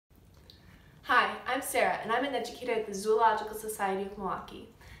Hi, I'm Sarah, and I'm an educator at the Zoological Society of Milwaukee.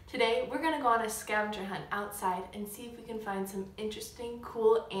 Today, we're going to go on a scavenger hunt outside and see if we can find some interesting,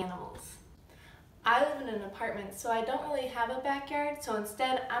 cool animals. I live in an apartment, so I don't really have a backyard, so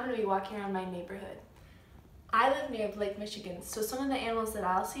instead, I'm going to be walking around my neighborhood. I live near Lake Michigan, so some of the animals that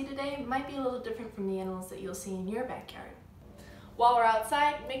I'll see today might be a little different from the animals that you'll see in your backyard. While we're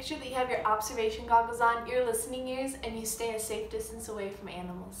outside, make sure that you have your observation goggles on, your listening ears, and you stay a safe distance away from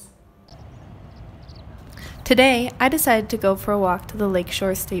animals. Today, I decided to go for a walk to the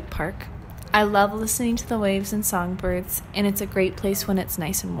Lakeshore State Park. I love listening to the waves and songbirds, and it's a great place when it's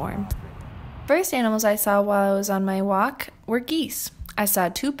nice and warm. First animals I saw while I was on my walk were geese. I saw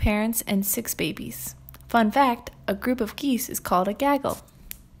 2 parents and 6 babies. Fun fact, a group of geese is called a gaggle.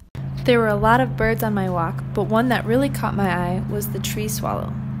 There were a lot of birds on my walk, but one that really caught my eye was the tree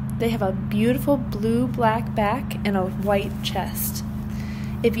swallow. They have a beautiful blue-black back and a white chest.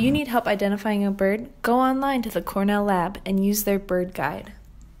 If you need help identifying a bird, go online to the Cornell Lab and use their bird guide.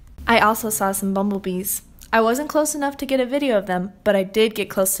 I also saw some bumblebees. I wasn't close enough to get a video of them, but I did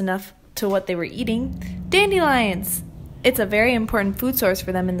get close enough to what they were eating. Dandelions! It's a very important food source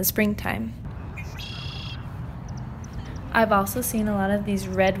for them in the springtime. I've also seen a lot of these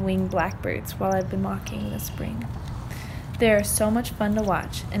red-winged blackbirds while I've been walking this spring. They are so much fun to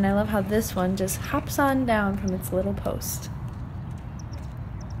watch, and I love how this one just hops on down from its little post.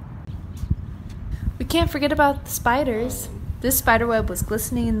 We can't forget about the spiders. This spider web was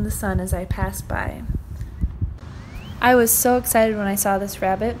glistening in the sun as I passed by. I was so excited when I saw this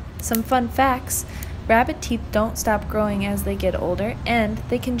rabbit. Some fun facts: rabbit teeth don't stop growing as they get older, and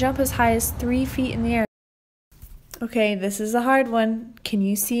they can jump as high as 3 feet in the air. Okay, this is a hard one. Can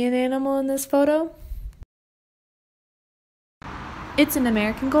you see an animal in this photo? It's an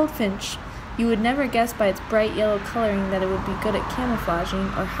American goldfinch. You would never guess by its bright yellow coloring that it would be good at camouflaging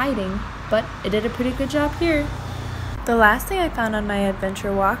or hiding, but it did a pretty good job here. The last thing I found on my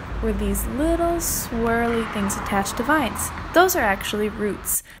adventure walk were these little swirly things attached to vines. Those are actually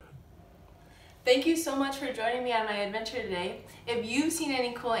roots. Thank you so much for joining me on my adventure today. If you've seen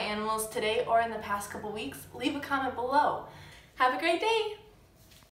any cool animals today or in the past couple weeks, leave a comment below. Have a great day!